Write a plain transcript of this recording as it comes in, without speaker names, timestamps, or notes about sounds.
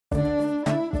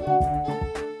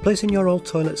Placing your old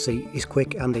toilet seat is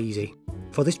quick and easy.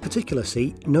 For this particular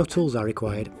seat, no tools are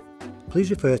required. Please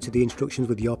refer to the instructions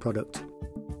with your product.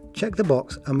 Check the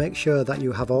box and make sure that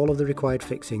you have all of the required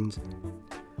fixings.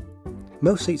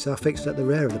 Most seats are fixed at the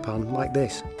rear of the pan like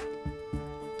this.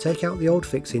 Take out the old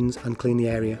fixings and clean the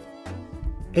area.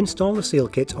 Install the seal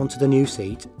kit onto the new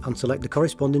seat and select the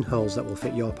corresponding holes that will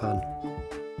fit your pan.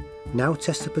 Now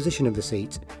test the position of the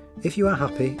seat. If you are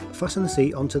happy, fasten the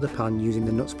seat onto the pan using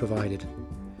the nuts provided.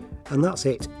 And that's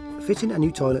it. Fitting a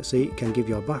new toilet seat can give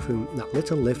your bathroom that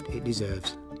little lift it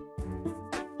deserves.